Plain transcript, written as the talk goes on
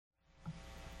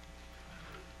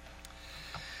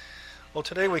Well,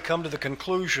 today we come to the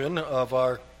conclusion of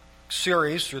our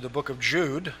series through the book of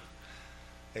Jude,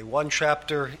 a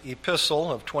one-chapter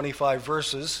epistle of 25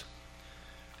 verses,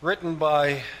 written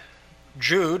by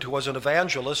Jude, who was an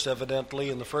evangelist, evidently,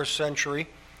 in the first century,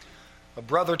 a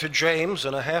brother to James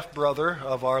and a half-brother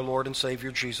of our Lord and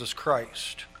Savior Jesus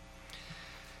Christ.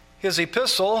 His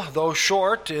epistle, though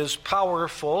short, is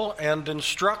powerful and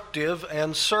instructive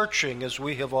and searching, as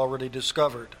we have already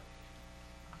discovered.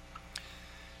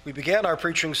 We began our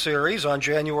preaching series on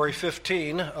January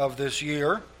 15 of this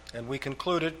year, and we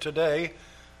concluded today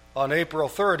on April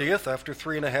 30th after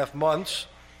 3.5 months,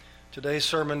 today's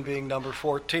sermon being number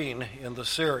 14 in the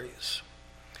series.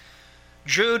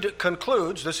 Jude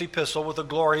concludes this epistle with a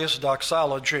glorious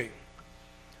doxology,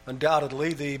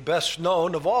 undoubtedly the best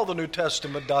known of all the New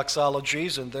Testament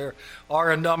doxologies, and there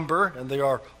are a number, and they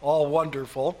are all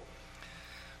wonderful.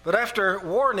 But after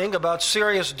warning about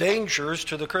serious dangers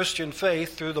to the Christian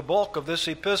faith through the bulk of this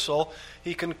epistle,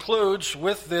 he concludes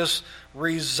with this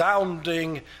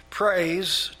resounding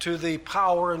praise to the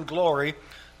power and glory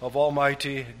of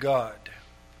Almighty God.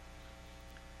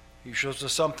 He shows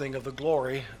us something of the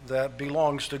glory that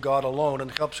belongs to God alone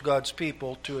and helps God's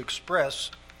people to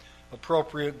express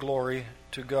appropriate glory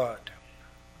to God.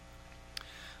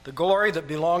 The glory that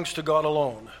belongs to God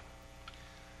alone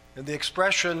and the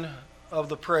expression of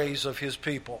the praise of his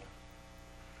people.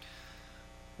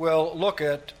 We'll look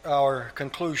at our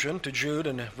conclusion to Jude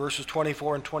in verses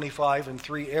 24 and 25 in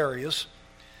three areas.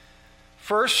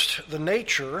 First, the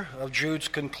nature of Jude's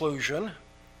conclusion.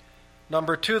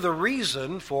 Number two, the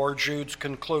reason for Jude's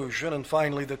conclusion. And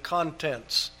finally, the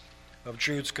contents of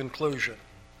Jude's conclusion.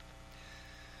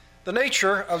 The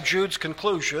nature of Jude's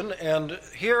conclusion, and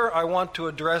here I want to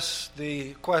address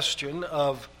the question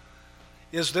of,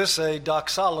 is this a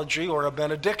doxology or a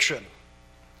benediction?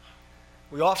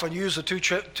 We often use the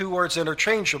two words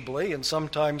interchangeably and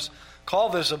sometimes call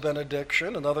this a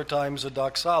benediction and other times a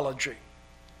doxology.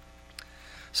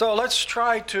 So let's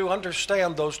try to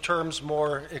understand those terms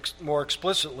more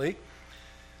explicitly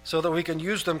so that we can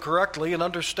use them correctly and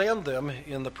understand them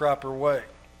in the proper way.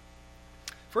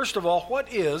 First of all,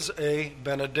 what is a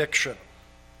benediction?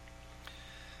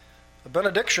 A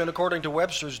benediction, according to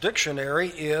Webster's dictionary,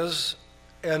 is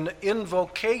an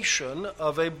invocation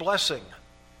of a blessing.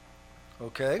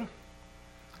 Okay?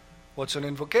 What's an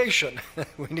invocation?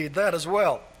 We need that as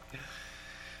well.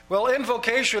 Well,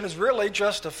 invocation is really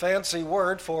just a fancy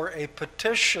word for a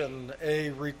petition,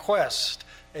 a request,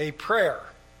 a prayer.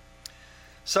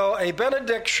 So a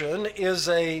benediction is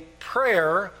a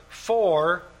prayer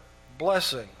for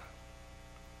blessing.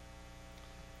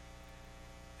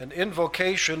 An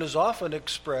invocation is often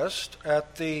expressed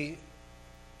at the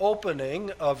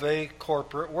opening of a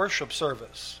corporate worship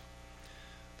service.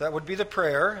 That would be the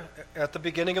prayer at the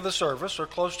beginning of the service or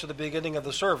close to the beginning of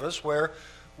the service where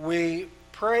we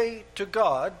pray to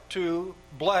God to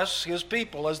bless his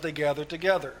people as they gather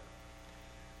together.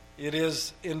 It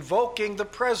is invoking the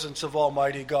presence of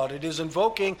Almighty God. It is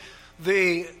invoking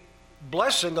the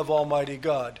blessing of Almighty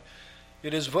God.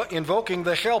 It is invoking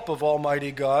the help of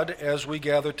Almighty God as we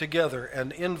gather together.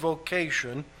 An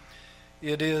invocation,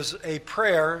 it is a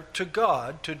prayer to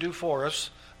God to do for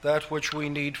us that which we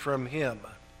need from him.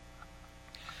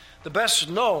 The best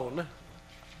known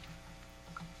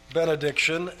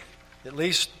benediction, at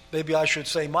least maybe I should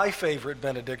say my favorite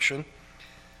benediction,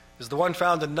 is the one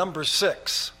found in number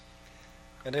 6.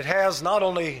 And it has not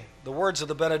only the words of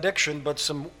the benediction, but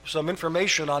some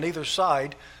information on either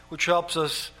side, which helps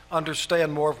us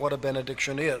understand more of what a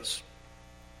benediction is.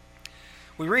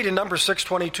 We read in number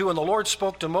 6:22, "And the Lord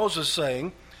spoke to Moses,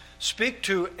 saying, Speak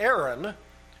to Aaron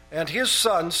and his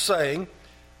sons, saying,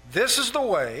 This is the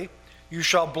way you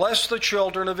shall bless the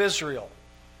children of Israel.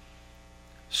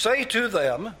 Say to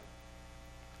them,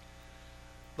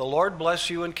 The Lord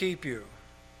bless you and keep you.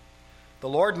 The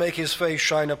Lord make his face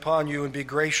shine upon you and be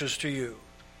gracious to you.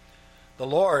 The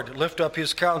Lord lift up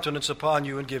his countenance upon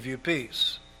you and give you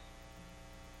peace.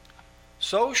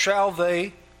 So shall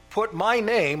they put my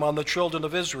name on the children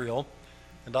of Israel,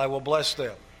 and I will bless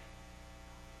them."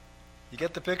 You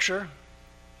get the picture?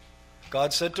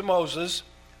 God said to Moses,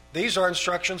 these are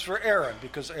instructions for Aaron,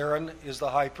 because Aaron is the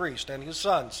high priest, and his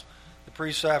sons, the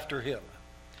priests after him.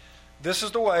 This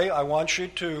is the way I want you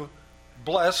to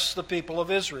bless the people of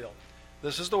Israel.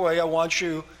 This is the way I want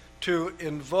you to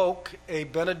invoke a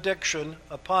benediction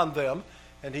upon them.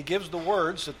 And he gives the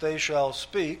words that they shall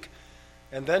speak.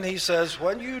 And then he says,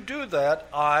 when you do that,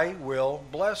 I will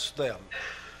bless them.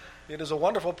 It is a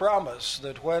wonderful promise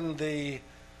that when the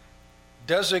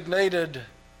designated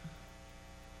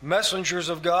messengers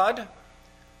of God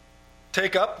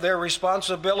take up their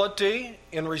responsibility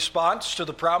in response to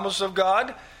the promise of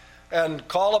God and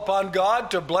call upon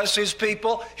God to bless his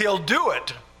people, he'll do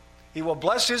it. He will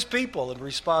bless his people in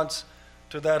response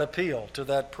to that appeal, to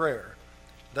that prayer.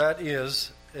 That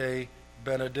is a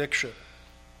benediction.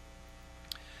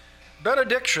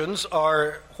 Benedictions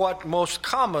are what most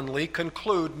commonly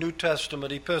conclude New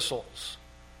Testament epistles.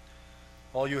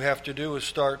 All you have to do is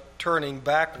start turning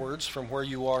backwards from where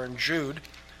you are in Jude.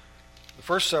 The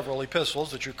first several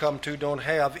epistles that you come to don't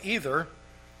have either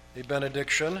a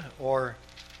benediction or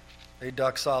a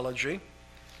doxology.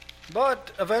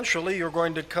 But eventually you're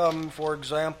going to come, for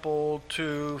example,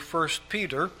 to 1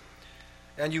 Peter,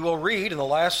 and you will read in the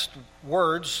last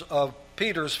words of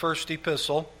Peter's first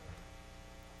epistle,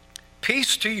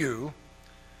 "Peace to you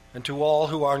and to all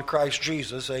who are in Christ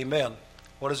Jesus, amen."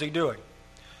 What is he doing?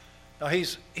 Now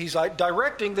he's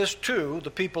directing this to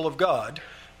the people of God,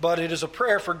 but it is a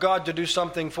prayer for God to do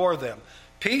something for them.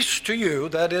 Peace to you,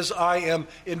 that is, I am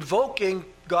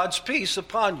invoking God's peace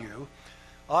upon you.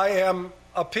 I am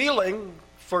appealing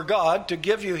for God to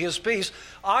give you his peace.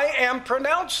 I am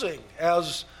pronouncing,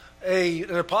 as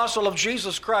an apostle of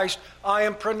Jesus Christ, I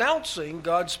am pronouncing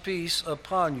God's peace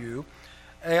upon you.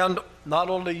 And not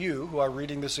only you who are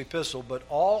reading this epistle, but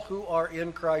all who are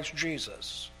in Christ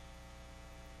Jesus.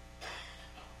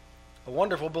 A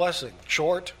wonderful blessing.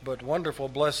 Short, but wonderful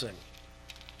blessing.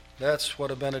 That's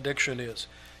what a benediction is.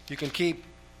 You can keep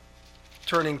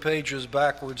turning pages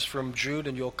backwards from Jude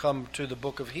and you'll come to the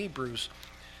book of Hebrews.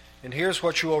 And here's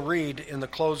what you will read in the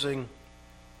closing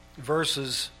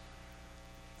verses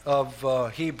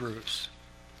of Hebrews,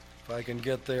 if I can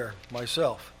get there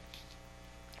myself.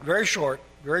 Very short,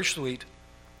 very sweet.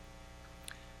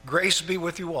 Grace be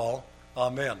with you all.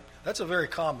 Amen. That's a very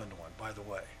common one, by the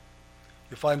way.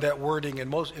 You find that wording in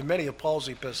many of Paul's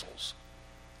epistles.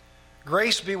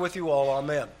 Grace be with you all.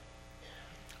 Amen.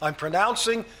 I'm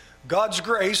pronouncing God's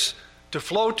grace to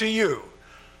flow to you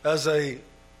as a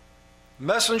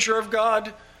messenger of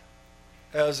God,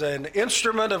 as an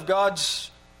instrument of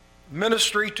God's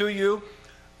ministry to you.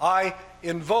 I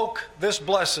invoke this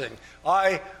blessing.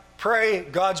 I pray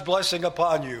God's blessing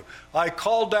upon you. I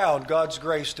call down God's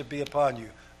grace to be upon you.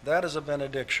 That is a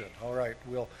benediction. All right,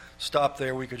 we'll stop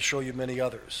there. We could show you many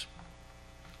others.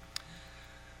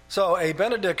 So a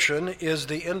benediction is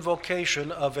the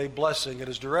invocation of a blessing. It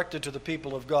is directed to the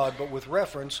people of God, but with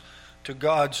reference to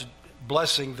God's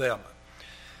blessing them.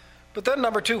 But then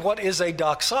number two, what is a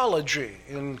doxology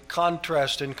in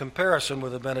contrast, in comparison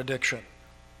with a benediction?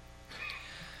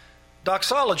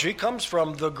 Doxology comes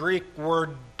from the Greek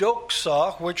word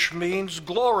doxa, which means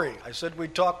glory. I said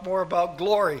we'd talk more about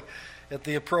glory at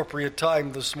the appropriate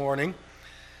time this morning.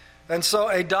 And so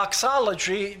a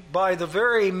doxology, by the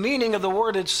very meaning of the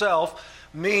word itself,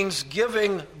 means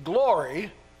giving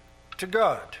glory to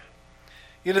God.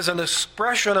 It is an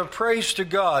expression of praise to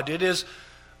God. It is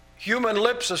human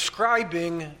lips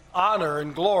ascribing honor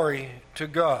and glory to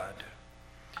God.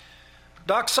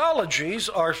 Doxologies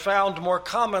are found more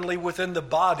commonly within the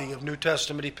body of New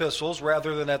Testament epistles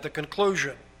rather than at the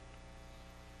conclusion.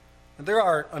 And there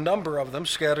are a number of them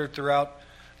scattered throughout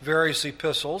various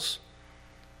epistles.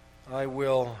 I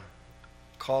will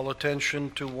call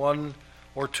attention to one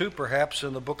or two perhaps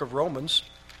in the book of Romans.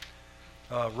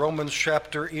 Romans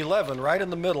chapter 11, right in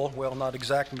the middle, well, not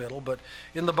exact middle, but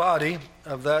in the body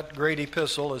of that great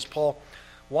epistle, as Paul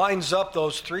winds up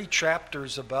those 3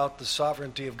 chapters about the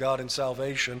sovereignty of God and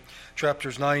salvation,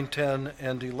 chapters 9, 10,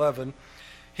 and 11.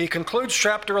 He concludes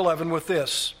chapter 11 with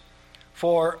this: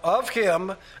 "For of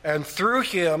him, and through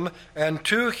him, and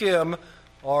to him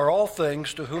are all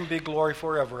things, to whom be glory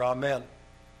forever. Amen."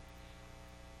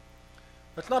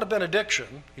 That's not a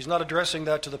benediction. He's not addressing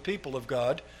that to the people of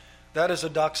God. That is a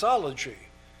doxology.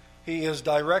 He is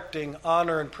directing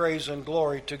honor and praise and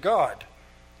glory to God.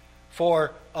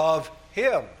 For of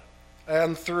him,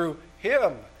 and through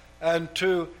him, and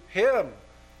to him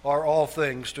are all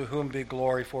things, to whom be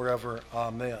glory forever.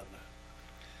 Amen.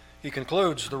 He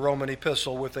concludes the Roman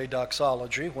epistle with a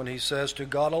doxology when he says, "To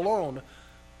God alone,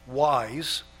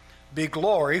 wise, be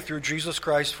glory through Jesus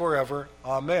Christ forever.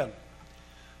 Amen."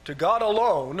 To God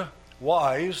alone,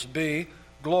 wise, be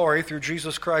glory through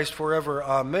Jesus Christ forever.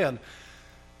 Amen.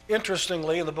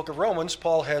 Interestingly, in the book of Romans,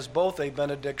 Paul has both a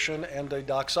benediction and a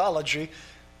doxology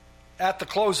at the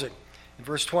closing. In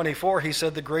verse 24, he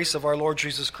said, "The grace of our Lord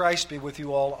Jesus Christ be with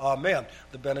you all. Amen."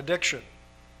 The benediction,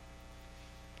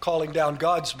 calling down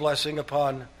God's blessing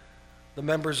upon the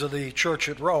members of the church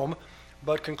at Rome,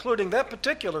 but concluding that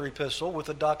particular epistle with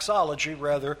a doxology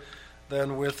rather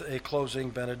than with a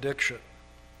closing benediction.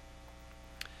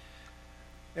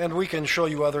 And we can show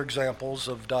you other examples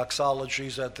of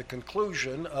doxologies at the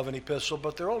conclusion of an epistle,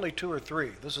 but there are only 2 or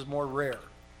 3. This is more rare.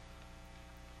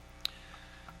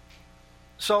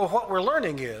 So what we're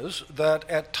learning is that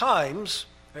at times,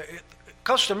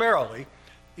 customarily,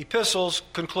 epistles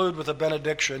conclude with a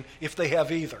benediction if they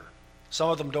have either. Some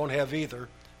of them don't have either,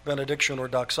 benediction or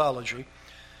doxology.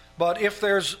 But if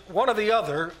there's one or the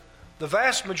other, the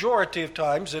vast majority of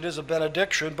times it is a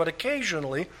benediction, but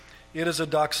occasionally it is a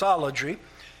doxology.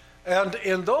 And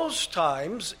in those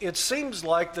times, it seems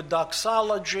like the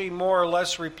doxology more or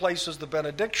less replaces the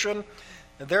benediction,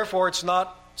 and therefore it's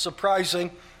not surprising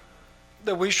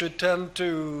that we should tend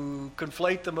to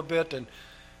conflate them a bit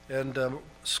and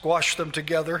squash them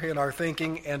together in our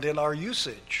thinking and in our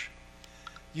usage,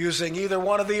 using either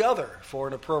one or the other for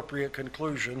an appropriate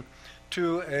conclusion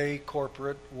to a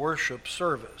corporate worship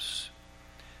service,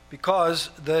 because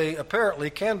they apparently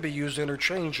can be used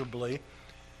interchangeably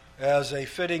as a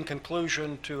fitting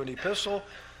conclusion to an epistle.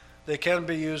 They can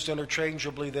be used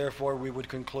interchangeably, therefore we would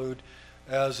conclude,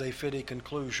 as a fitting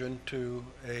conclusion to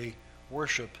a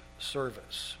worship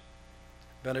service.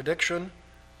 Benediction,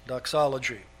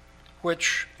 doxology.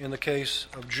 Which in the case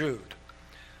of Jude?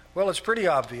 Well, it's pretty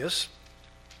obvious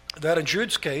that in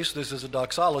Jude's case, this is a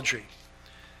doxology.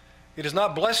 It is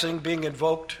not blessing being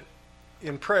invoked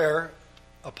in prayer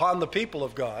upon the people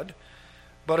of God,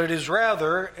 but it is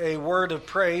rather a word of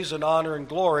praise and honor and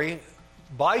glory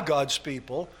by God's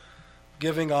people,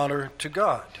 giving honor to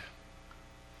God.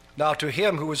 Now to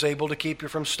him who is able to keep you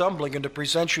from stumbling and to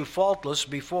present you faultless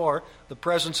before the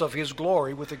presence of his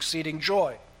glory with exceeding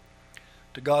joy.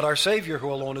 To God our Savior,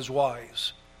 who alone is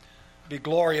wise, be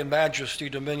glory and majesty,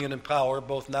 dominion and power,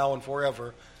 both now and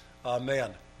forever.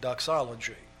 Amen.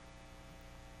 Doxology.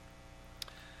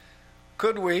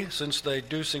 Could we, since they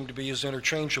do seem to be used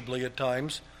interchangeably at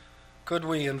times, could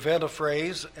we invent a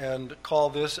phrase and call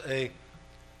this a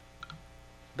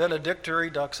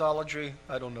benedictory doxology?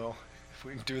 I don't know if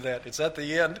we can do that. It's at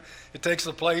the end. It takes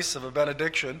the place of a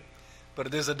benediction, but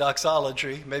it is a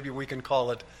doxology. Maybe we can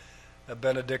call it a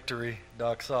benedictory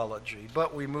doxology.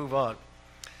 But we move on.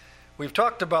 We've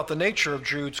talked about the nature of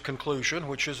Jude's conclusion,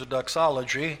 which is a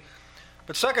doxology.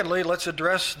 But secondly, let's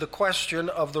address the question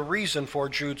of the reason for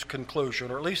Jude's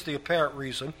conclusion, or at least the apparent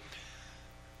reason.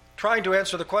 Trying to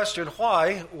answer the question,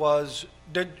 why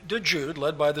did Jude,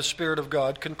 led by the Spirit of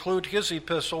God, conclude his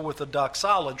epistle with a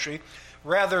doxology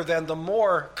rather than the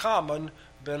more common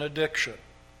benediction?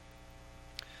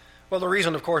 Well, the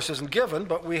reason, of course, isn't given,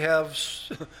 but we have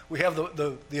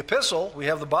the epistle, we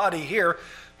have the body here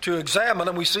to examine,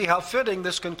 and we see how fitting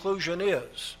this conclusion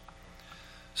is.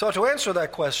 So to answer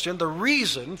that question, the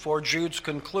reason for Jude's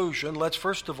conclusion, let's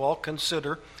first of all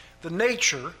consider the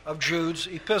nature of Jude's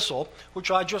epistle, which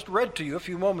I just read to you a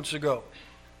few moments ago.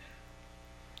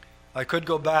 I could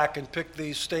go back and pick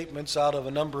these statements out of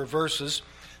a number of verses,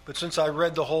 but since I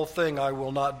read the whole thing, I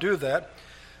will not do that.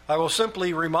 I will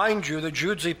simply remind you that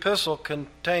Jude's epistle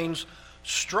contains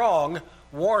strong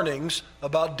warnings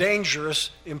about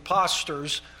dangerous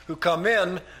impostors who come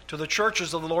in to the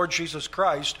churches of the Lord Jesus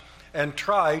Christ and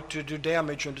try to do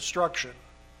damage and destruction.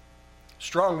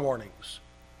 Strong warnings.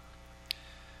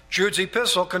 Jude's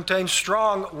epistle contains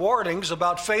strong warnings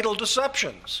about fatal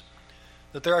deceptions.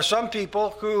 That there are some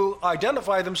people who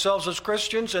identify themselves as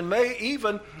Christians and may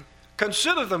even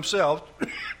consider themselves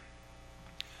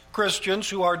Christians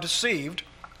who are deceived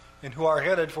and who are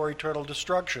headed for eternal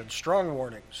destruction. Strong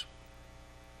warnings.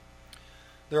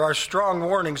 There are strong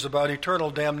warnings about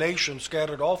eternal damnation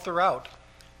scattered all throughout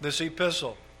this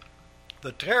epistle.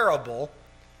 The terrible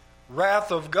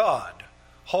wrath of God,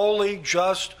 holy,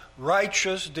 just,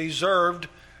 righteous, deserved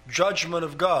judgment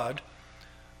of God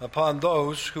upon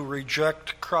those who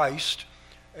reject Christ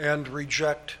and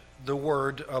reject the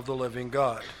word of the living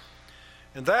God.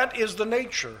 And that is the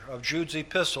nature of Jude's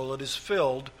epistle. It is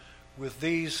filled with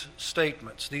these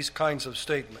statements, these kinds of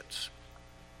statements.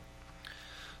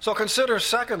 So consider,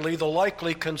 secondly, the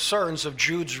likely concerns of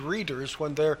Jude's readers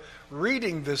when they're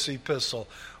reading this epistle.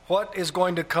 What is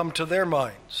going to come to their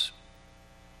minds?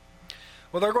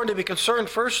 Well, they're going to be concerned,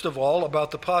 first of all,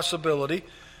 about the possibility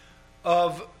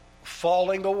of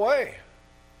falling away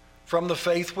from the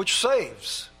faith which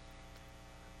saves.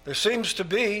 There seems to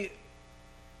be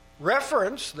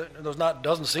reference,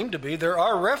 doesn't seem to be, there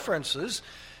are references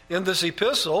in this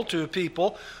epistle to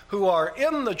people who are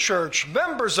in the church,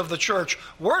 members of the church,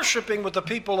 worshiping with the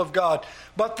people of God,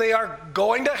 but they are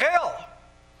going to hell.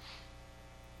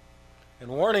 And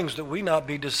warnings that we not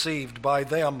be deceived by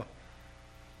them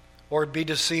or be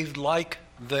deceived like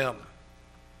them.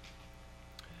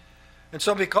 And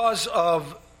so because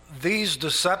of these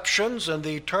deceptions and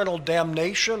the eternal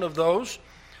damnation of those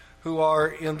who are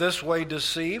in this way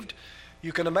deceived.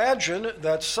 You can imagine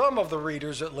that some of the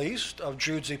readers, at least, of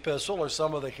Jude's epistle, or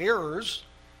some of the hearers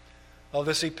of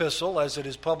this epistle, as it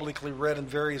is publicly read in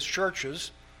various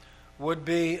churches, would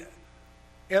be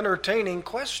entertaining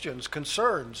questions,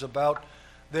 concerns about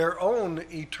their own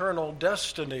eternal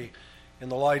destiny in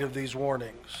the light of these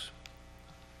warnings.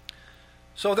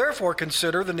 So therefore,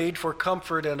 consider the need for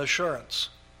comfort and assurance.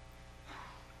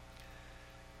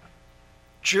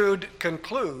 Jude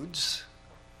concludes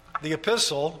the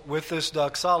epistle with this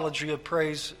doxology of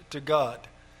praise to God.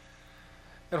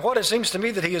 And what it seems to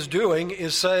me that he is doing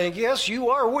is saying, yes, you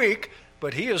are weak,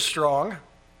 but he is strong.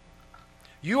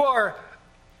 You are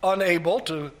unable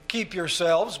to keep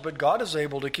yourselves, but God is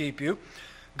able to keep you.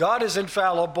 God is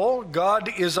infallible. God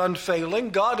is unfailing.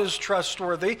 God is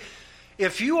trustworthy.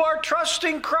 If you are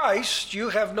trusting Christ, you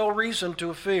have no reason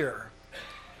to fear,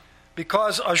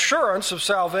 because assurance of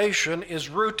salvation is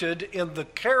rooted in the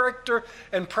character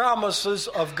and promises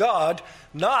of God,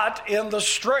 not in the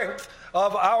strength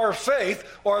of our faith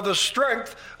or the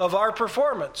strength of our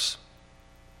performance.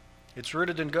 It's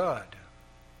rooted in God.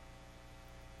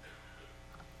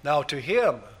 Now, to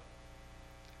him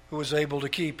who is able to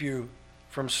keep you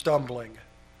from stumbling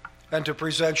and to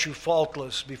present you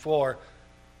faultless before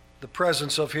the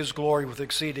presence of his glory with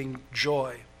exceeding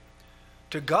joy,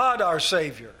 to God our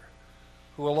Savior,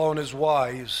 who alone is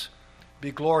wise,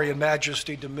 be glory and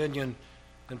majesty, dominion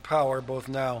and power both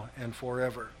now and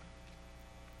forever.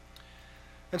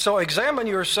 And so examine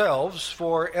yourselves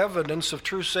for evidence of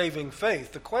true saving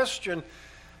faith. The question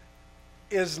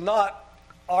is not,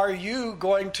 are you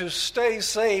going to stay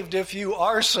saved if you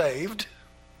are saved,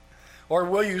 or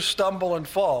will you stumble and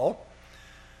fall?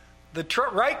 The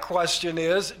right question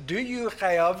is, do you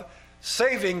have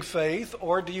saving faith,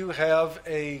 or do you have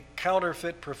a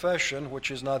counterfeit profession, which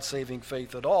is not saving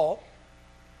faith at all?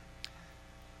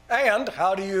 And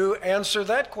how do you answer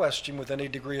that question with any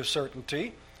degree of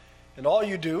certainty? And all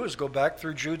you do is go back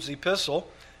through Jude's epistle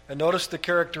and notice the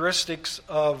characteristics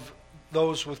of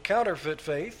those with counterfeit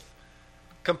faith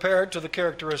compared to the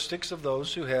characteristics of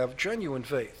those who have genuine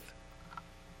faith.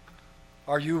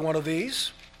 Are you one of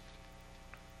these?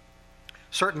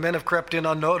 Certain men have crept in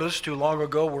unnoticed who long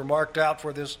ago were marked out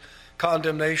for this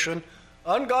condemnation.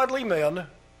 Ungodly men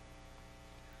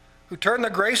who turn the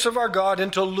grace of our God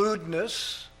into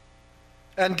lewdness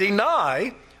and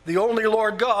deny the only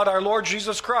Lord God, our Lord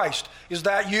Jesus Christ. Is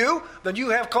that you? Then you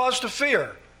have cause to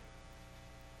fear.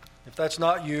 If that's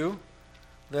not you,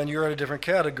 then you're in a different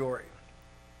category.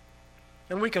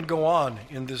 And we can go on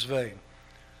in this vein.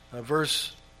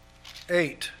 Verse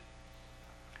 8.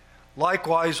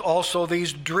 Likewise, also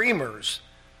these dreamers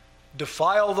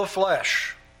defile the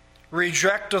flesh,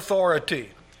 reject authority,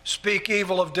 speak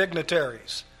evil of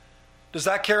dignitaries. Does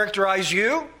that characterize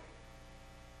you?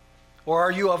 Or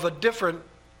are you of a different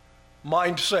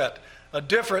mindset, a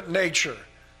different nature,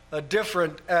 a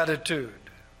different attitude?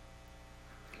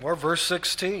 Or verse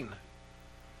 16.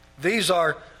 These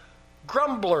are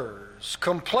grumblers,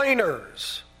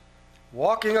 complainers,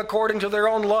 walking according to their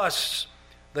own lusts.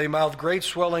 They mouth great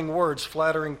swelling words,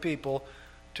 flattering people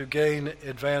to gain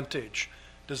advantage.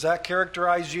 Does that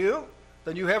characterize you?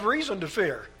 Then you have reason to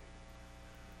fear.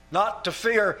 Not to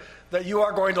fear that you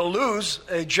are going to lose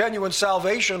a genuine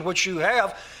salvation, which you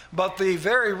have, but the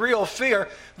very real fear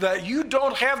that you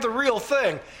don't have the real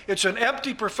thing. It's an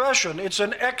empty profession. It's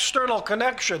an external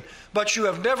connection, but you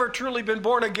have never truly been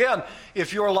born again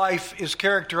if your life is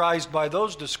characterized by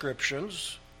those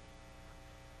descriptions.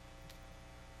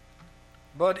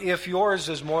 But if yours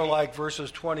is more like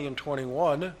verses 20 and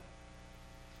 21,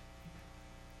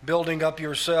 building up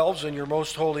yourselves in your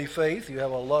most holy faith, you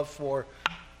have a love for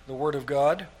the Word of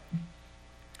God,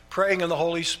 praying in the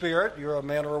Holy Spirit, you're a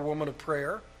man or a woman of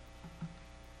prayer.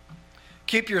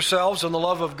 Keep yourselves in the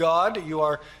love of God, you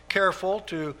are careful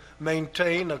to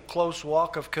maintain a close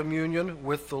walk of communion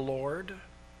with the Lord.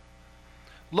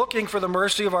 Looking for the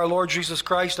mercy of our Lord Jesus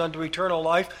Christ unto eternal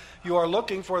life, you are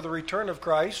looking for the return of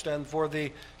Christ and for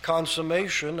the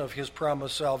consummation of his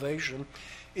promised salvation.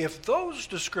 If those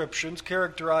descriptions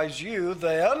characterize you,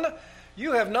 then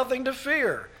you have nothing to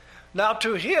fear. Now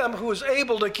to him who is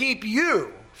able to keep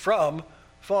you from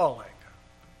falling.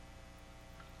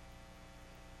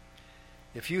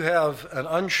 If you have an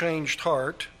unchanged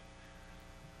heart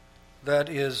that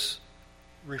is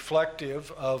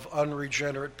reflective of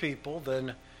unregenerate people,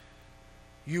 then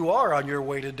you are on your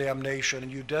way to damnation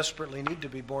and you desperately need to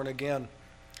be born again.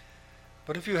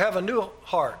 But if you have a new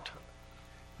heart,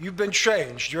 you've been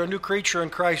changed, you're a new creature in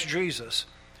Christ Jesus,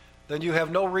 then you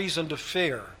have no reason to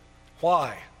fear.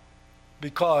 Why?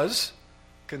 Because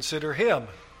consider him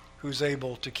who's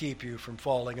able to keep you from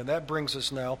falling. And that brings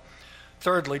us now,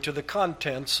 thirdly, to the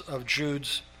contents of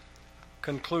Jude's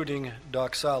concluding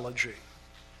doxology.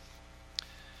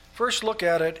 First, look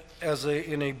at it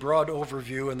in a broad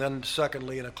overview, and then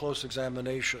secondly, in a close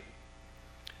examination.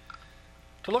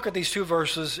 To look at these two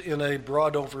verses in a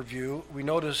broad overview, we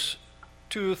notice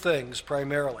two things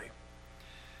primarily.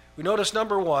 We notice,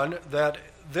 number one, that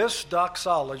this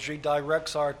doxology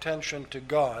directs our attention to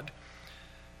God.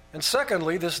 And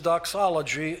secondly, this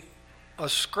doxology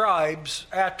ascribes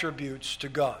attributes to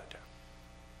God.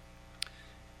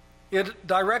 It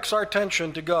directs our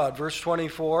attention to God. Verse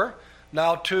 24,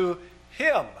 now to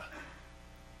Him.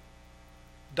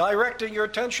 Directing your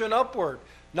attention upward.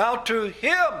 Now to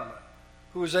Him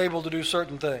who is able to do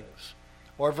certain things.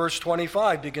 Or verse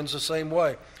 25 begins the same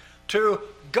way. To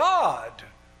God,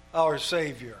 our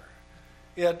Savior.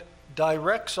 It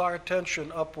directs our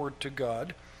attention upward to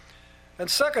God. And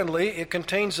secondly, it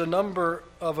contains a number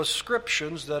of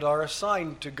ascriptions that are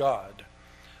assigned to God.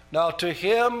 Now to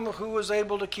Him who is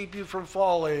able to keep you from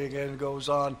falling, and goes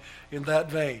on in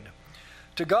that vein.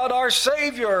 To God our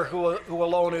Savior, who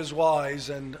alone is wise,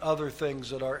 and other things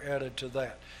that are added to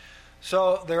that.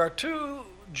 So there are two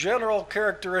general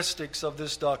characteristics of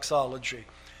this doxology.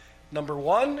 Number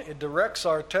one, it directs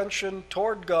our attention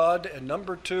toward God, and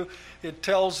number two, it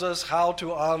tells us how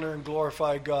to honor and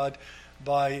glorify God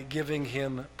by giving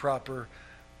Him proper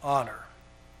honor.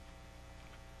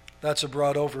 That's a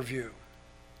broad overview.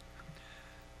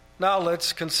 Now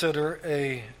let's consider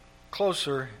a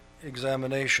closer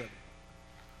examination.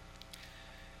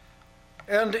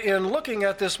 And in looking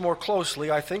at this more closely,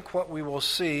 I think what we will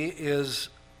see is,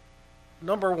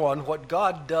 number one, what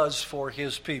God does for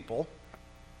His people.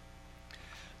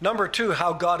 Number two,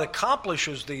 how God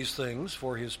accomplishes these things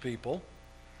for His people.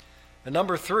 And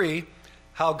number three,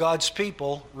 how God's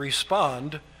people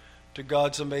respond to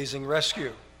God's amazing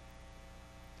rescue.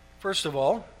 First of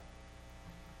all,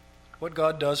 what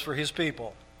God does for His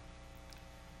people.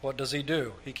 What does He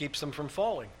do? He keeps them from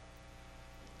falling.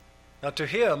 Now to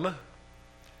Him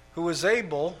who is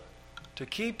able to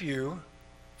keep you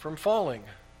from falling.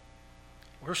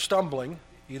 We're stumbling.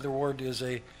 Either word is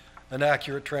an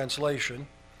accurate translation.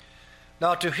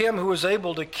 Now to Him who is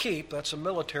able to keep, that's a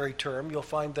military term. You'll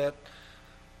find that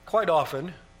quite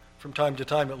often, from time to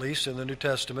time at least, in the New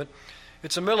Testament.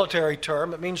 It's a military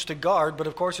term. It means to guard, but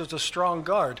of course it's a strong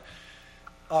guard.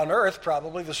 On earth,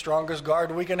 probably the strongest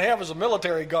guard we can have is a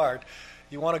military guard.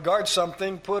 You want to guard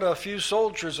something, put a few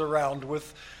soldiers around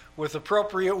with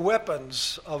appropriate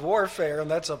weapons of warfare, and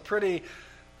that's a pretty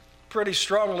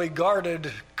strongly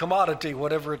guarded commodity,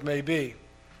 whatever it may be.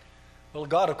 Well,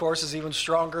 God, of course, is even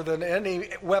stronger than any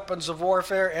weapons of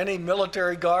warfare, any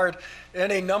military guard,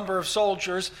 any number of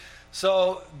soldiers.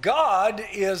 So God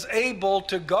is able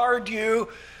to guard you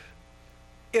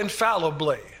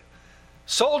infallibly.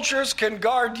 Soldiers can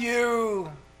guard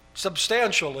you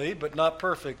substantially, but not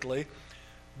perfectly.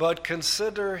 But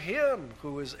consider Him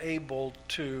who is able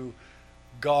to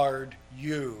guard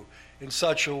you in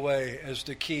such a way as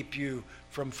to keep you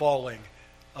from falling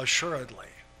assuredly.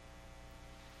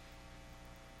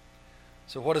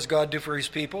 So what does God do for His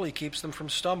people? He keeps them from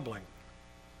stumbling.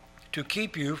 To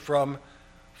keep you from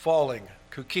falling.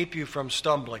 To keep you from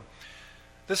stumbling.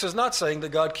 This is not saying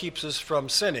that God keeps us from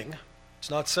sinning. It's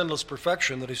not sinless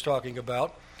perfection that He's talking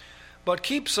about. But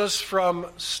keeps us from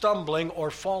stumbling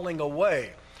or falling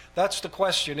away. That's the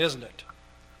question, isn't it?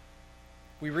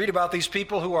 We read about these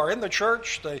people who are in the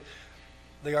church.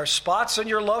 They are spots in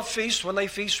your love feast when they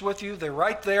feast with you. They're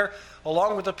right there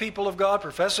along with the people of God,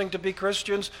 professing to be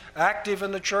Christians, active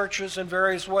in the churches in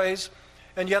various ways,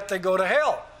 and yet they go to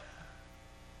hell.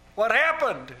 What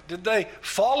happened? Did they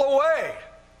fall away?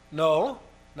 No,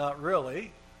 not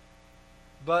really.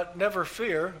 But never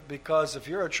fear, because if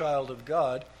you're a child of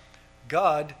God,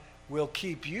 God will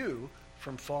keep you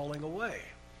from falling away.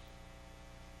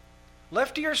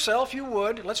 Left to yourself, you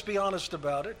would. Let's be honest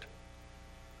about it.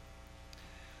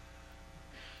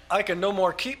 I can no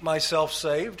more keep myself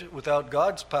saved without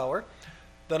God's power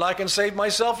than I can save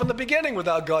myself in the beginning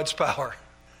without God's power.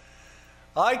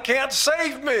 I can't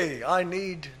save me. I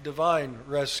need divine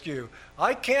rescue.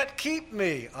 I can't keep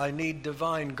me. I need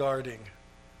divine guarding.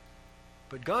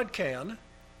 But God can,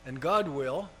 and God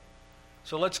will.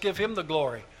 So let's give Him the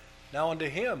glory. Now unto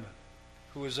Him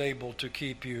who is able to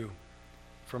keep you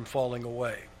from falling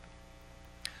away.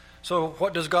 So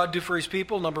what does God do for His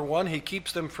people? Number one, He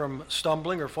keeps them from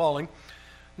stumbling or falling.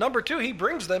 Number two, He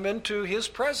brings them into His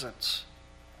presence.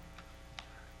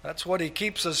 That's what He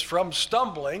keeps us from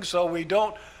stumbling, so we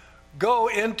don't go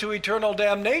into eternal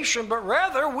damnation, but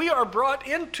rather we are brought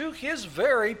into his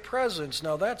very presence.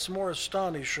 Now that's more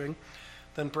astonishing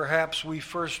than perhaps we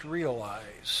first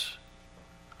realize.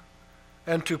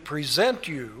 And to present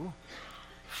you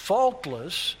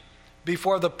faultless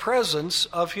before the presence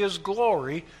of his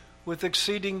glory with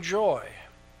exceeding joy.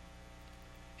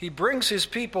 He brings his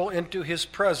people into his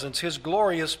presence, his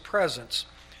glorious presence.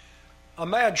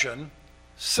 Imagine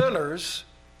sinners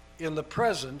in the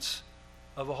presence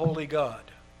of a holy God.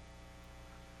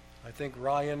 I think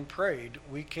Ryan prayed,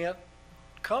 we can't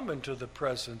come into the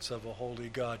presence of a holy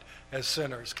God as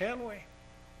sinners, can we?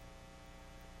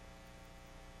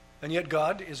 And yet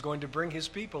God is going to bring his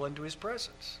people into his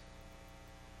presence.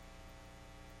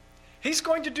 He's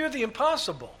going to do the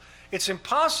impossible. It's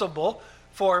impossible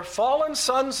for fallen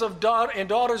sons of and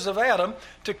daughters of Adam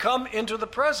to come into the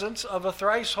presence of a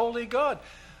thrice holy God,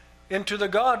 into the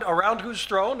God around whose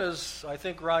throne, as I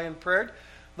think Ryan prayed,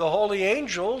 the holy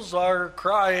angels are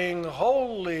crying,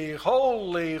 holy,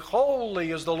 holy,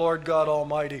 holy is the Lord God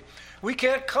Almighty. We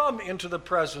can't come into the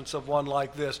presence of one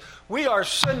like this. We are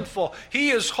sinful.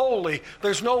 He is holy.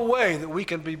 There's no way that we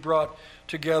can be brought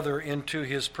together into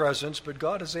his presence, but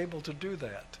God is able to do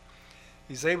that.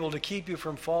 He's able to keep you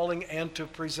from falling and to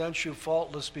present you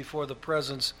faultless before the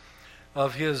presence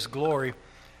of his glory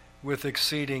with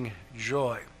exceeding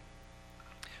joy.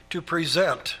 To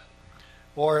present,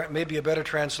 or maybe a better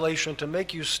translation, to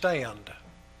make you stand.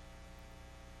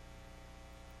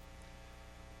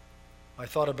 I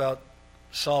thought about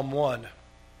Psalm 1.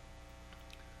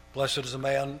 Blessed is the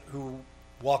man who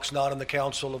walks not in the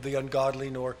counsel of the ungodly,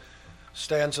 nor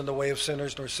stands in the way of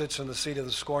sinners, nor sits in the seat of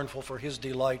the scornful, for his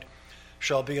delight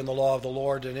shall be in the law of the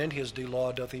Lord, and in his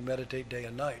law doth he meditate day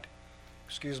and night.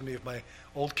 Excuse me if my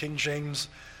old King James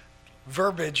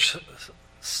verbiage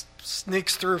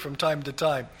sneaks through from time to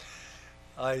time.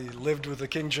 I lived with the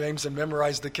King James and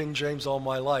memorized the King James all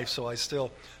my life, so I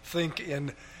still think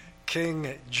in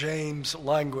King James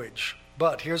language.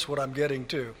 But here's what I'm getting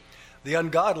to. The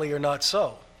ungodly are not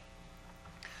so,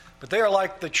 but they are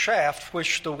like the chaff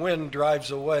which the wind drives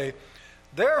away.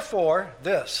 Therefore,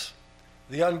 this,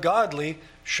 the ungodly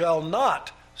shall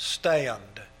not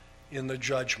stand in the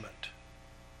judgment,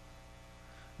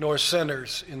 nor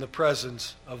sinners in the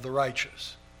presence of the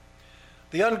righteous.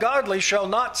 The ungodly shall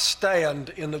not stand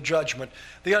in the judgment.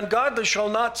 The ungodly shall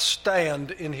not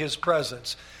stand in his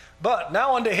presence. But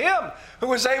now unto him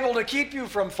who is able to keep you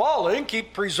from falling,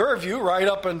 preserve you right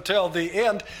up until the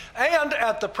end, and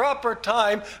at the proper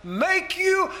time make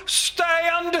you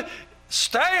stand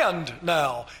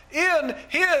now in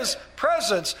his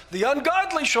presence. The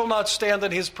ungodly shall not stand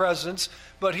in his presence,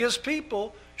 but his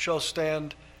people shall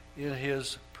stand in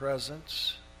his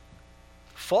presence.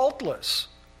 Faultless.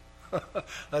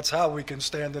 That's how we can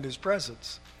stand in his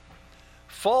presence.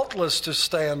 Faultless to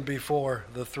stand before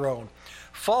the throne.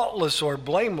 Faultless or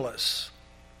blameless.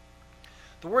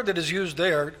 The word that is used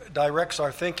there directs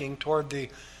our thinking toward the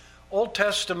Old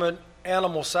Testament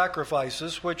animal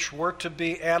sacrifices, which were to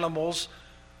be animals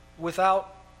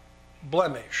without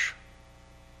blemish.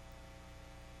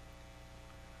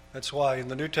 That's why in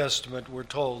the New Testament we're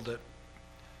told that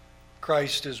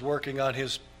Christ is working on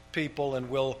his people and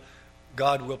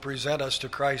God will present us to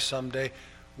Christ someday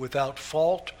without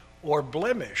fault or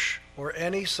blemish or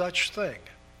any such thing.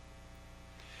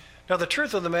 Now, the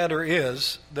truth of the matter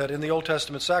is that in the Old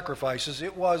Testament sacrifices,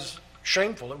 it was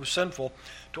shameful, it was sinful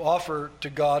to offer to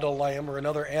God a lamb or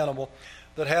another animal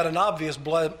that had an obvious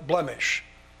blemish,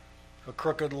 a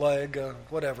crooked leg,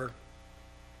 whatever.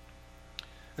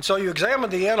 And so you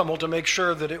examined the animal to make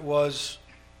sure that it was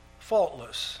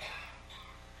faultless.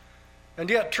 And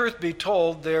yet, truth be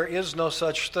told, there is no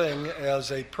such thing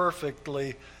as a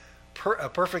completely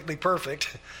perfect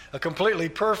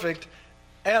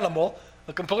animal,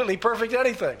 a completely perfect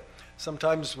anything.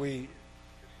 Sometimes we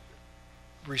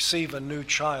receive a new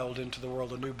child into the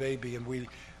world, a new baby, and we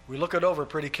look it over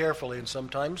pretty carefully, and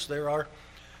sometimes there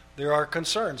are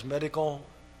concerns, medical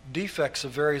defects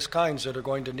of various kinds that are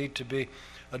going to need to be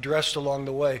addressed along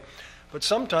the way. But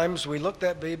sometimes we look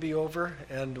that baby over,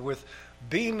 and with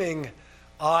beaming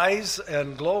eyes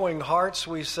and glowing hearts,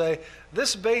 we say,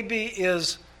 this baby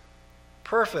is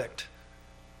perfect,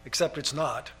 except it's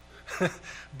not.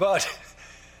 But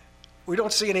we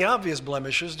don't see any obvious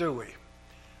blemishes, do we?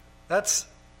 That's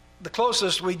the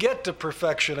closest we get to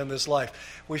perfection in this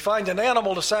life. We find an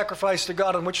animal to sacrifice to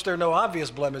God in which there are no obvious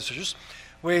blemishes.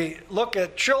 We look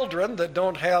at children that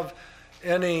don't have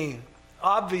any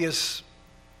obvious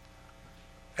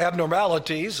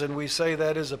abnormalities, and we say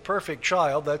that is a perfect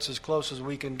child. That's as close as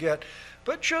we can get.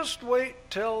 But just wait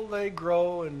till they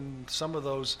grow, and some of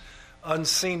those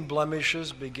unseen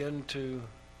blemishes begin to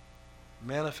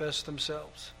manifest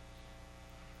themselves.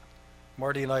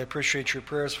 Marty and I appreciate your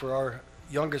prayers for our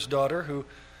youngest daughter, who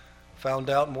found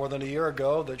out more than a year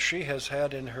ago that she has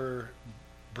had in her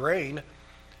brain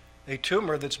a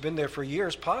tumor that's been there for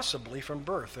years, possibly from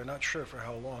birth. They're not sure for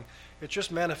how long. It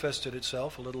just manifested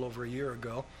itself a little over a year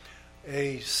ago.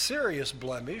 A serious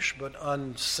blemish, but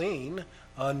unseen,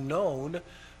 unknown,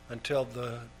 until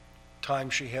the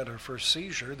time she had her first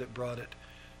seizure that brought it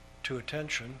to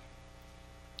attention.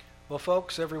 Well,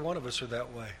 folks, every one of us are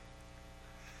that way.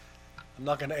 I'm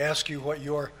not going to ask you what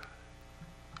your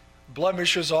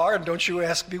blemishes are, and don't you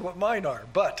ask me what mine are,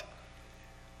 but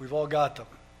we've all got them,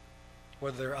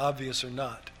 whether they're obvious or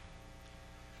not.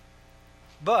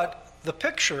 But the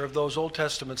picture of those Old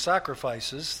Testament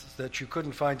sacrifices, that you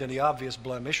couldn't find any obvious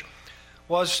blemish,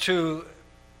 was to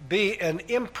be an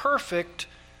imperfect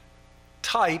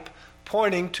type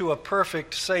pointing to a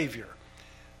perfect Savior.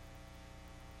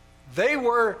 They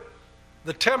were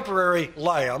the temporary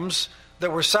lambs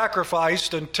that were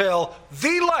sacrificed until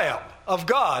the Lamb of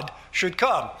God should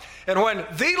come. And when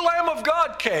the Lamb of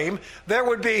God came, there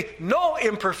would be no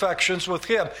imperfections with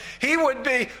him. He would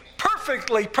be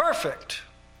perfectly perfect,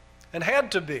 and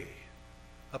had to be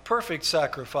a perfect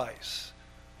sacrifice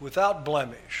without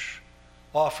blemish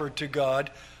offered to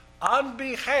God on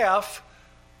behalf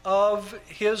of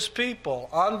his people,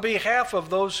 on behalf of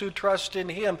those who trust in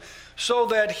him, so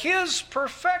that his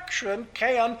perfection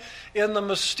can, in the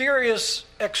mysterious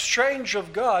exchange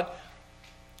of God,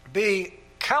 be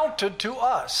counted to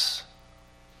us.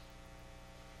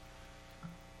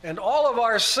 And all of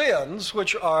our sins,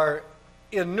 which are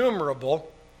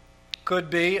innumerable,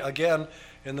 could be, again,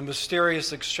 in the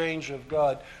mysterious exchange of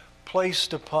God,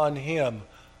 placed upon him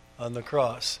on the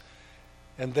cross.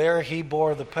 And there he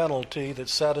bore the penalty that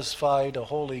satisfied a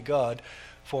holy God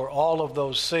for all of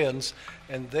those sins.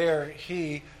 And there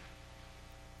he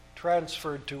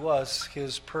transferred to us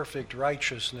his perfect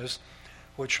righteousness,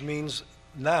 which means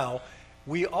now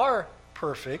we are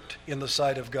perfect in the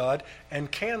sight of God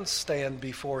and can stand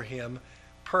before him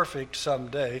perfect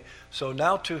someday. So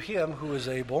now to him who is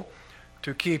able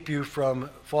to keep you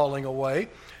from falling away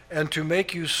and to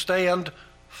make you stand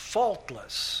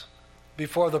faultless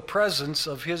before the presence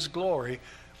of his glory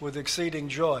with exceeding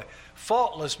joy.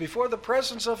 Faultless before the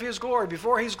presence of his glory,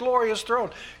 before his glorious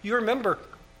throne. You remember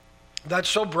that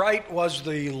so bright was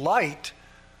the light,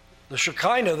 the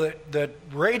Shekinah that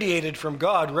radiated from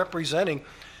God, representing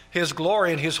his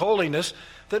glory and his holiness,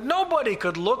 that nobody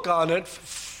could look on it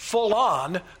full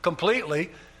on,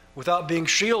 completely, without being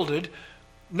shielded.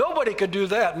 Nobody could do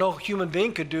that. No human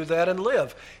being could do that and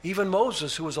live. Even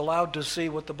Moses, who was allowed to see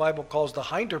what the Bible calls the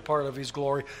hinder part of his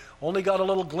glory, only got a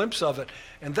little glimpse of it.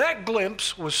 And that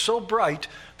glimpse was so bright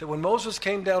that when Moses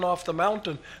came down off the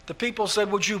mountain, the people said,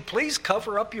 "Would you please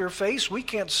cover up your face? We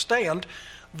can't stand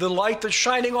the light that's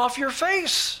shining off your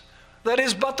face. That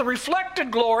is but the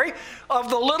reflected glory of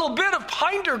the little bit of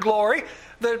hinder glory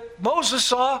that Moses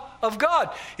saw of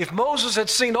God." If Moses had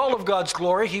seen all of God's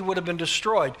glory, he would have been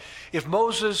destroyed. If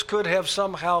Moses could have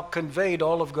somehow conveyed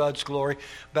all of God's glory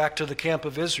back to the camp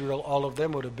of Israel, all of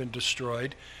them would have been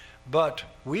destroyed. But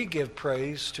we give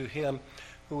praise to him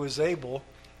who is able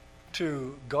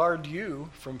to guard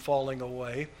you from falling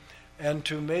away and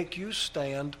to make you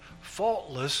stand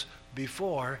faultless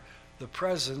before the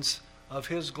presence of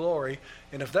his glory.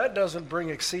 And if that doesn't bring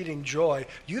exceeding joy,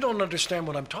 you don't understand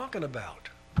what I'm talking about.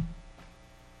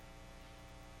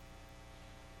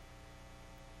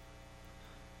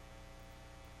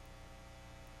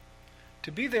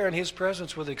 To be there in his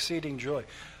presence with exceeding joy.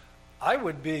 I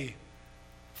would be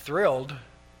thrilled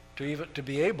to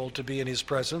be able to be in his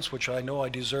presence, which I know I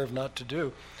deserve not to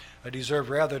do. I deserve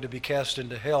rather to be cast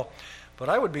into hell. But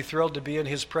I would be thrilled to be in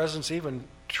his presence, even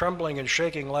trembling and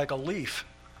shaking like a leaf,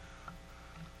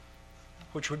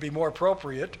 which would be more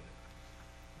appropriate.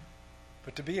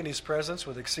 But to be in his presence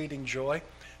with exceeding joy,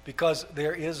 because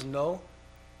there is no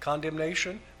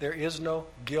condemnation, there is no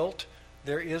guilt,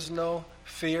 there is no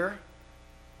fear.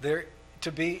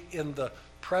 To be in the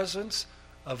presence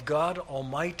of God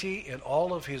Almighty in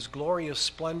all of his glorious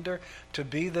splendor, to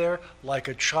be there like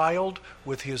a child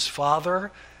with his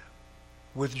father,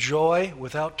 with joy,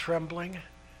 without trembling,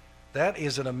 that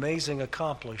is an amazing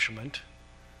accomplishment,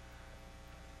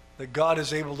 that God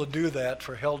is able to do that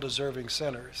for hell-deserving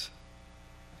sinners.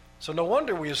 So no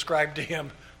wonder we ascribe to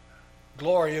him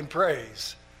glory and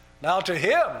praise. Now to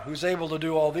him who's able to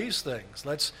do all these things,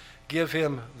 let's give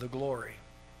him the glory.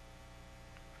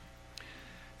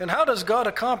 And how does God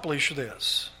accomplish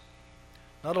this?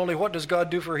 Not only what does God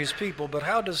do for his people, but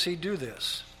how does he do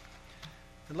this?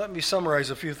 And let me summarize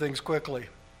a few things quickly.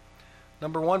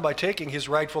 Number one, by taking his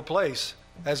rightful place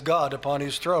as God upon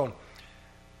his throne.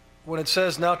 When it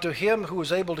says, now to him who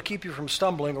is able to keep you from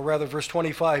stumbling, or rather verse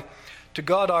 25, to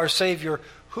God our Savior,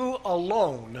 who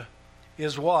alone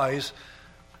is wise,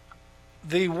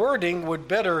 the wording would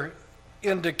better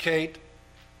indicate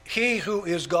he who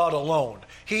is God alone,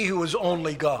 he who is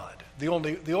only God, the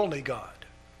only God.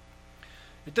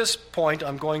 At this point,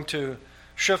 I'm going to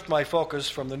shift my focus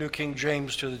from the New King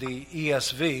James to the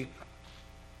ESV.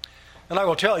 And I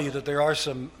will tell you that there are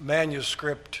some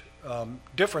manuscript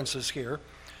differences here,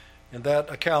 and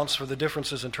that accounts for the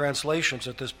differences in translations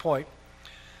at this point.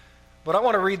 But I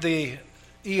want to read the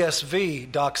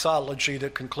ESV doxology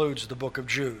that concludes the book of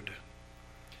Jude.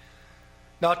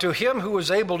 Now to him who is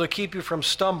able to keep you from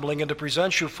stumbling and to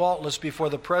present you faultless before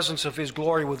the presence of his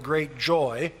glory with great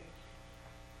joy,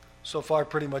 so far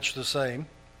pretty much the same,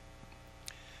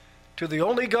 to the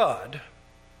only God,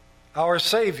 our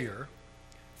Savior,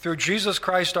 through Jesus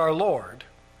Christ our Lord,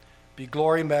 be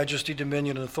glory, majesty,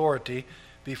 dominion, and authority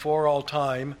before all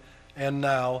time, and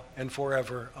now, and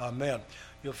forever. Amen.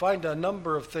 You'll find a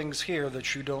number of things here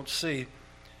that you don't see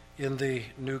in the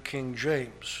New King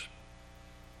James.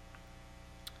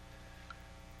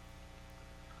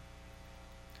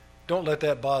 Don't let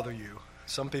that bother you.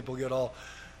 Some people get all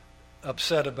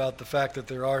upset about the fact that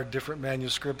there are different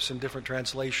manuscripts and different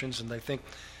translations, and they think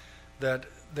that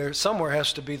there somewhere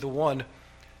has to be the one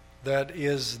that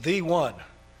is the one.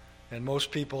 And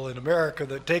most people in America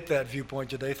that take that viewpoint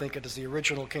today think it is the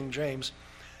original King James.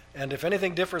 And if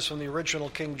anything differs from the original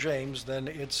King James, then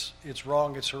it's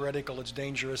wrong, it's heretical, it's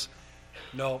dangerous.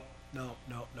 No.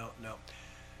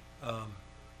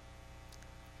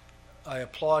 I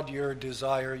applaud your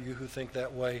desire, you who think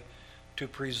that way, to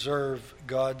preserve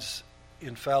God's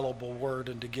infallible word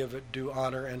and to give it due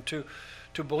honor and to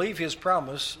believe his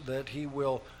promise that he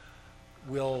will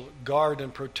guard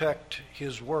and protect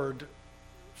his word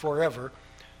forever,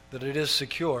 that it is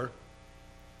secure.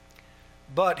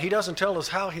 But he doesn't tell us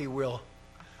how he will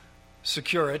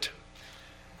secure it.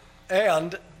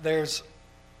 And there's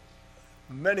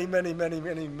many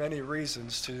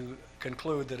reasons to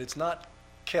conclude that it's not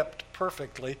kept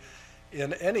perfectly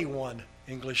in any one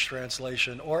English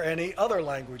translation or any other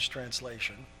language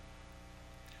translation.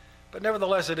 But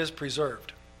nevertheless, it is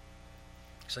preserved.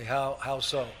 You say, how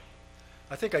so?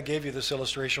 I think I gave you this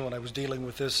illustration when I was dealing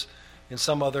with this in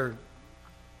some other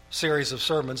series of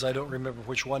sermons. I don't remember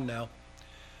which one now.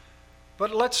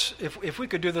 But if we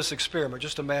could do this experiment,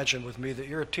 just imagine with me that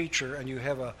you're a teacher and you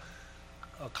have a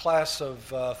class of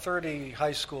 30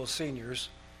 high school seniors,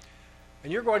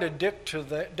 and you're going to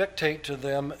dictate to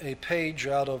them a page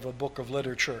out of a book of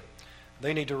literature.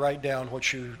 They need to write down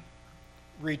what you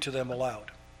read to them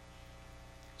aloud.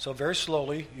 So very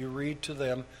slowly, you read to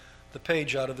them the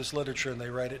page out of this literature, and they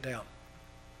write it down.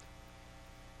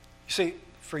 You see,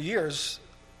 for years,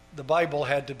 the Bible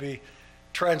had to be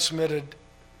transmitted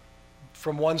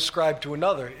from one scribe to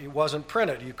another. It wasn't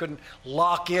printed. You couldn't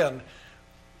lock in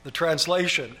the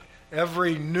translation.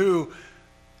 Every new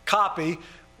copy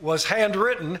was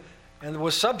handwritten and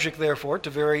was subject, therefore, to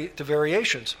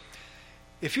variations.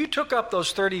 If you took up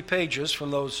those 30 pages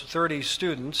from those 30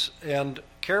 students and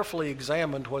carefully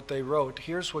examined what they wrote,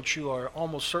 here's what you are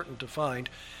almost certain to find,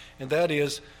 and that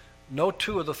is no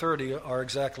two of the 30 are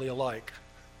exactly alike.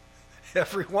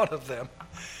 Every one of them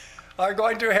are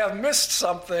going to have missed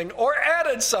something or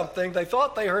added something. They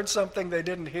thought they heard something they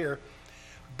didn't hear.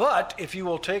 But if you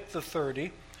will take the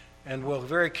 30 and will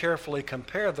very carefully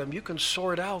compare them, you can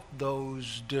sort out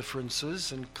those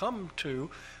differences and come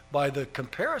to, by the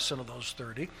comparison of those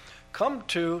 30, come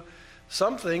to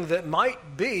something that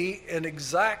might be an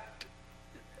exact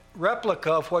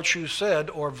replica of what you said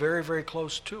or very, very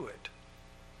close to it.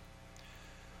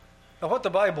 Now, what the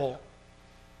Bible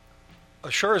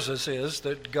assures us is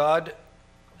that God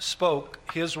spoke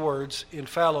his words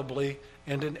infallibly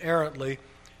and inerrantly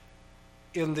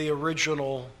in the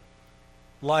original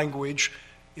language,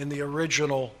 in the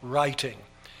original writing.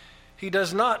 He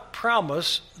does not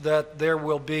promise that there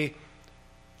will be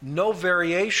no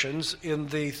variations in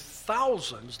the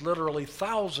thousands, literally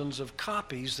thousands of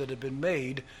copies that have been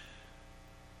made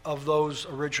of those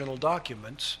original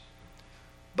documents.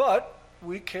 But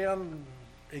we can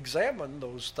examine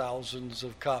those thousands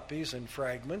of copies and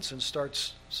fragments and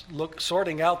start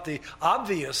sorting out the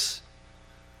obvious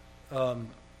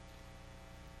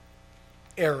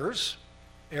errors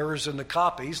in the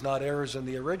copies, not errors in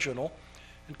the original,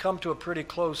 and come to a pretty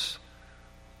close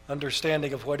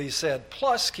understanding of what he said.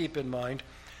 Plus, keep in mind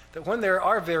that when there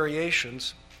are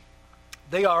variations,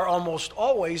 they are almost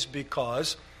always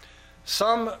because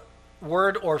some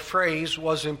word or phrase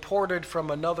was imported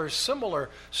from another similar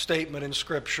statement in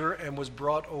Scripture and was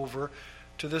brought over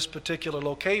to this particular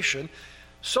location,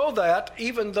 so that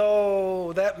even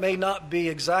though that may not be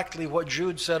exactly what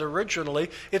Jude said originally,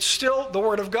 it's still the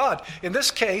Word of God. In this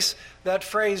case, that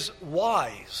phrase,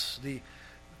 wise,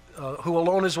 who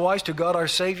alone is wise, to God our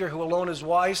Savior, who alone is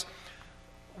wise.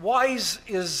 Wise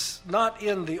is not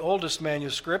in the oldest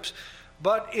manuscripts,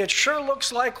 but it sure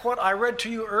looks like what I read to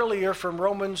you earlier from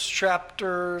Romans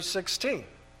chapter 16.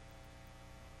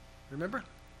 Remember?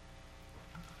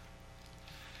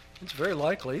 It's very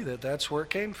likely that that's where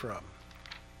it came from.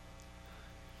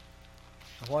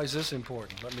 Why is this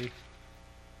important?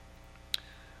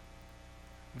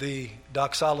 The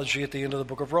doxology at the end of the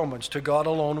book of Romans, to God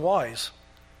alone wise,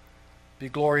 be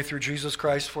glory through Jesus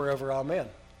Christ forever. Amen.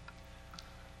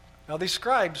 Now, these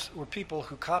scribes were people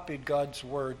who copied God's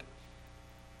word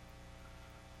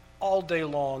all day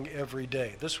long, every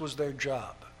day. This was their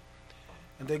job.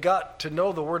 And they got to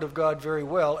know the Word of God very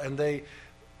well, and they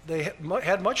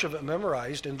had much of it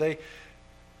memorized, and they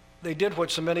did what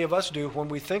so many of us do. When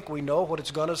we think we know what it's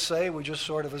going to say, we just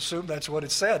sort of assume that's what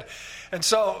it said. And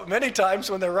so many times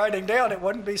when they're writing down, it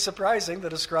wouldn't be surprising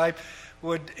that a scribe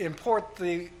would import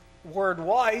the word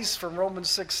wise from Romans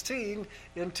 16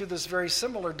 into this very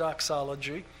similar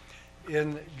doxology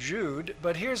in Jude.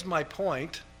 But here's my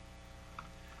point.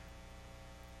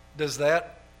 Does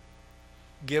that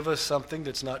give us something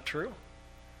that's not true?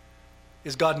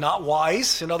 Is God not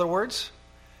wise, in other words?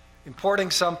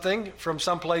 Importing something from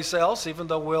someplace else, even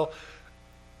though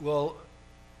we'll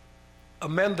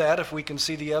amend that if we can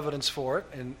see the evidence for it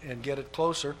and get it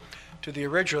closer to the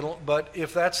original. But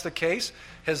if that's the case,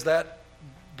 has that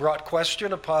brought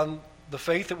question upon the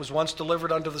faith that was once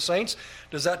delivered unto the saints?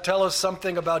 Does that tell us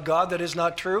something about God that is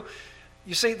not true?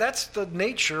 You see, that's the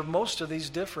nature of most of these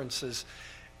differences.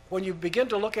 When you begin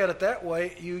to look at it that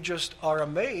way, you just are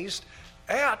amazed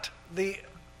at the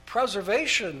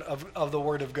preservation of the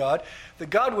Word of God, that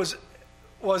God was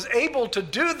able to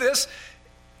do this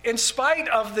in spite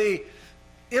of the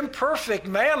imperfect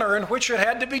manner in which it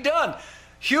had to be done.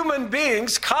 Human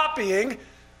beings copying,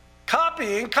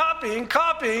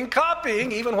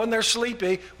 even when they're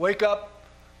sleepy, wake up.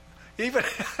 Even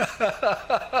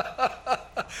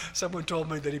someone told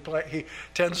me that he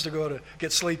tends to go to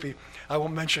get sleepy. I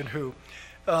won't mention who.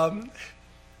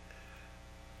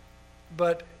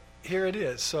 But here it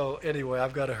is. So anyway,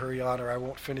 I've got to hurry on or I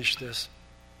won't finish this.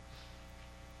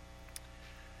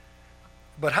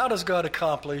 But how does God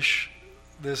accomplish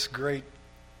this great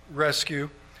rescue?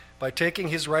 By taking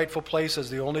his rightful place as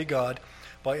the only God,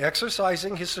 by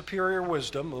exercising his superior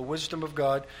wisdom, the wisdom of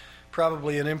God,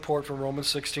 probably an import from Romans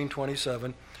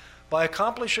 16:27. By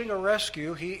accomplishing a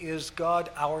rescue, he is God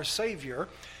our Savior.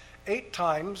 8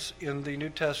 times in the New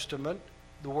Testament,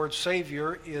 the word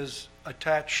Savior is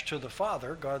attached to the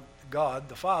Father, God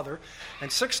the Father,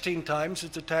 and 16 times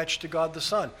it's attached to God the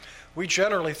Son. We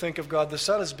generally think of God the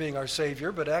Son as being our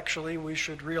Savior, but actually we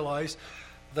should realize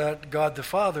that God the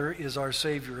Father is our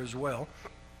Savior as well.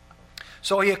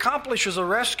 So he accomplishes a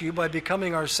rescue by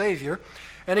becoming our Savior,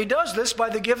 and he does this by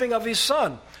the giving of his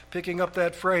Son, picking up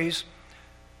that phrase,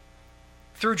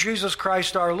 through Jesus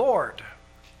Christ our Lord,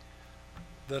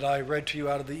 that I read to you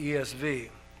out of the ESV.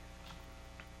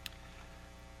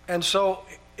 And so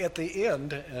at the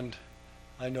end, and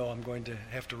I know I'm going to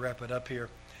have to wrap it up here,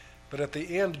 but at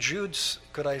the end, Jude,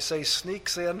 could I say,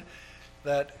 sneaks in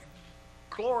that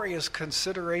glorious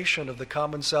consideration of the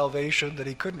common salvation that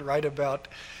he couldn't write about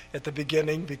at the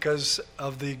beginning because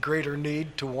of the greater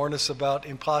need to warn us about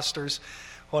imposters.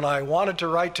 When I wanted to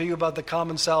write to you about the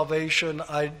common salvation,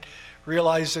 I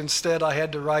realized instead I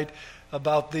had to write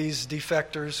about these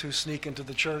defectors who sneak into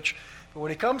the church. But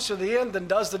when he comes to the end and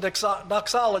does the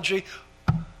doxology,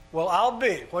 well, I'll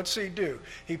be. What's he do?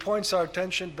 He points our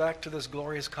attention back to this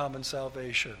glorious common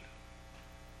salvation.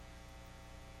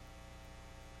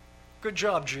 Good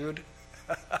job, Jude.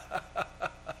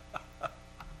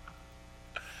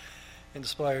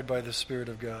 Inspired by the Spirit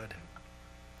of God.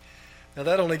 Now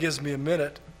that only gives me a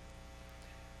minute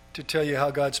to tell you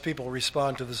how God's people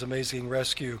respond to this amazing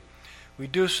rescue. We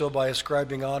do so by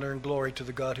ascribing honor and glory to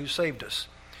the God who saved us.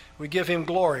 We give him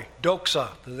glory, doxa,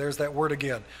 there's that word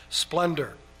again,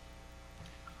 splendor,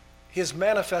 his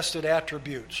manifested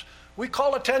attributes. We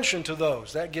call attention to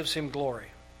those, that gives him glory.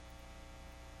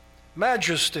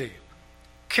 Majesty,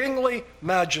 kingly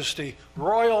majesty,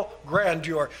 royal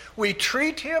grandeur. We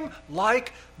treat him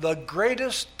like the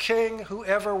greatest king who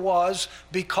ever was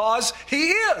because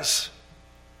he is.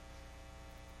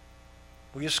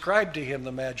 We ascribe to him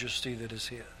the majesty that is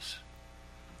his.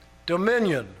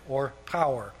 Dominion or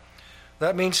power.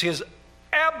 That means his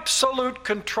absolute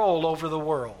control over the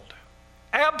world.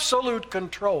 Absolute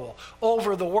control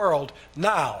over the world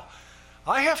now.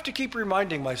 I have to keep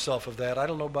reminding myself of that. I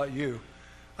don't know about you.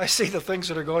 I see the things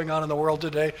that are going on in the world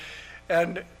today,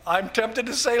 and I'm tempted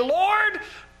to say, Lord,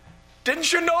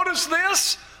 didn't you notice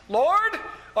this? Lord,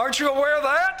 aren't you aware of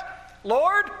that?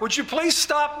 Lord, would you please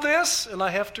stop this? And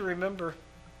I have to remember,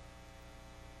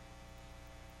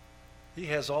 He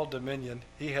has all dominion.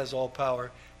 He has all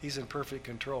power. He's in perfect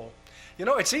control. You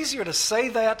know, it's easier to say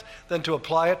that than to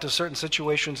apply it to certain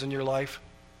situations in your life.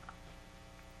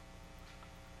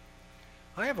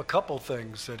 I have a couple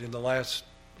things that in the last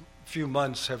few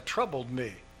months have troubled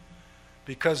me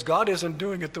because God isn't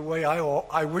doing it the way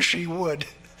I wish He would.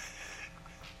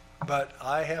 But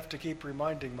I have to keep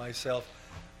reminding myself,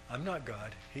 I'm not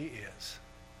God, He is.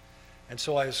 And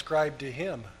so I ascribe to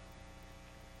Him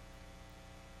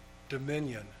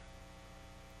dominion,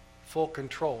 full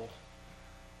control,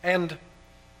 and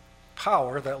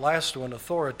power, that last one,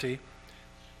 authority,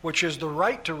 which is the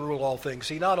right to rule all things.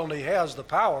 He not only has the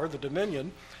power, the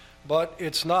dominion, but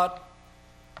it's not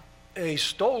a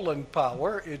stolen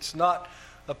power. It's not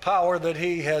a power that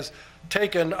He has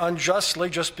taken unjustly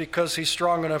just because He's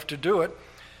strong enough to do it.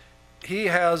 He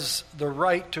has the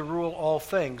right to rule all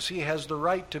things. He has the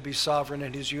right to be sovereign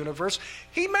in His universe.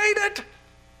 He made it.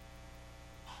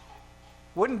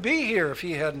 Wouldn't be here if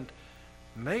He hadn't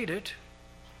made it.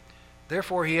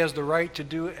 Therefore, He has the right to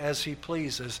do as He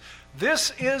pleases.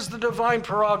 This is the divine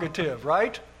prerogative,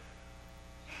 right?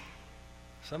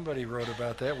 Somebody wrote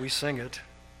about that. We sing it.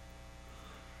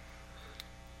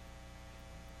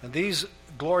 And these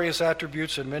glorious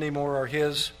attributes and many more are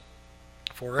His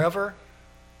forever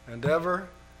and ever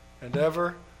and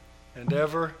ever and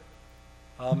ever.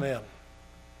 Amen.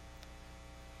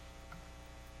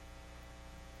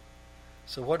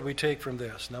 So what do we take from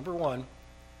this? Number one,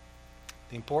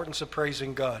 the importance of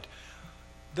praising God.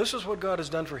 This is what God has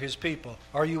done for His people.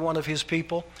 Are you one of His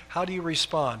people? How do you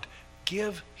respond?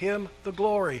 Give Him the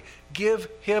glory. Give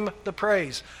Him the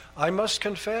praise. I must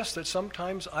confess that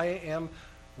sometimes I am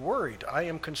worried. I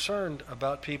am concerned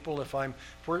about people if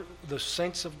the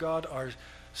saints of God are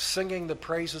singing the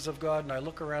praises of God, and I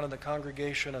look around in the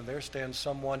congregation and there stands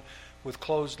someone with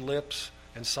closed lips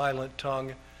and silent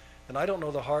tongue. And I don't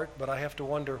know the heart, but I have to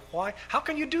wonder why. How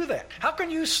can you do that? How can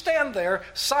you stand there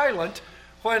silent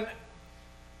when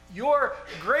your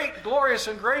great, glorious,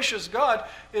 and gracious God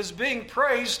is being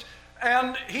praised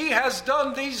and He has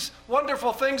done these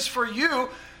wonderful things for you?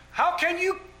 How can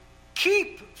you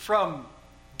keep from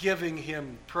giving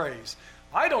Him praise?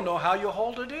 I don't know how you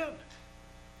hold it in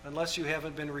unless you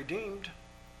haven't been redeemed.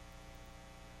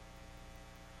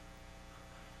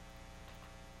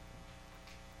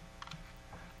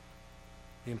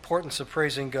 The importance of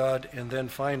praising God, and then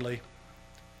finally,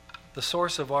 the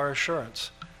source of our assurance.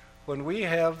 When we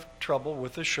have trouble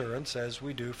with assurance, as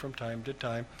we do from time to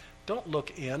time, don't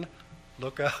look in,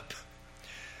 look up.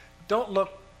 Don't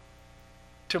look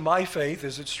to my faith,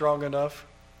 is it strong enough?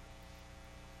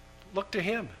 Look to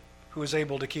Him who is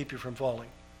able to keep you from falling.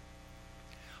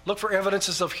 Look for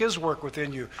evidences of His work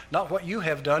within you, not what you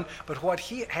have done, but what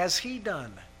He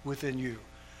done within you.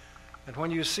 And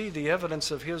when you see the evidence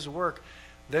of His work,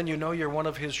 then you know you're one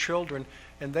of His children,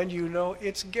 and then you know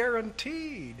it's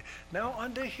guaranteed. Now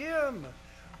unto Him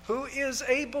who is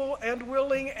able and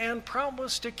willing and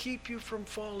promised to keep you from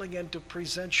falling and to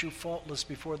present you faultless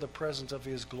before the presence of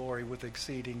His glory with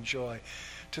exceeding joy.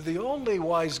 To the only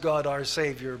wise God our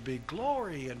Savior be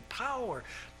glory and power,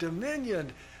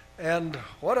 dominion, and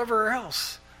whatever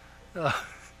else.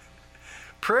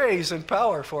 Praise and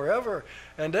power forever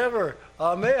and ever.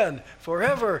 Amen.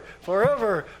 Forever,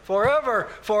 forever, forever,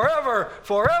 forever,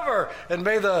 forever. And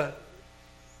may the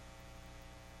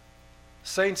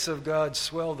saints of God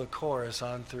swell the chorus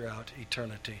on throughout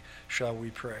eternity. Shall we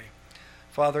pray?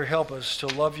 Father, help us to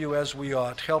love You as we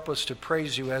ought. Help us to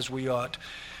praise You as we ought.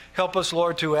 Help us,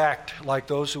 Lord, to act like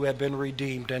those who have been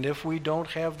redeemed. And if we don't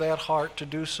have that heart to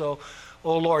do so,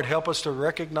 oh Lord, help us to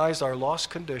recognize our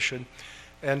lost condition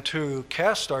and to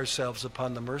cast ourselves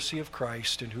upon the mercy of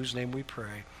Christ, in whose name we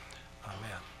pray.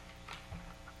 Amen.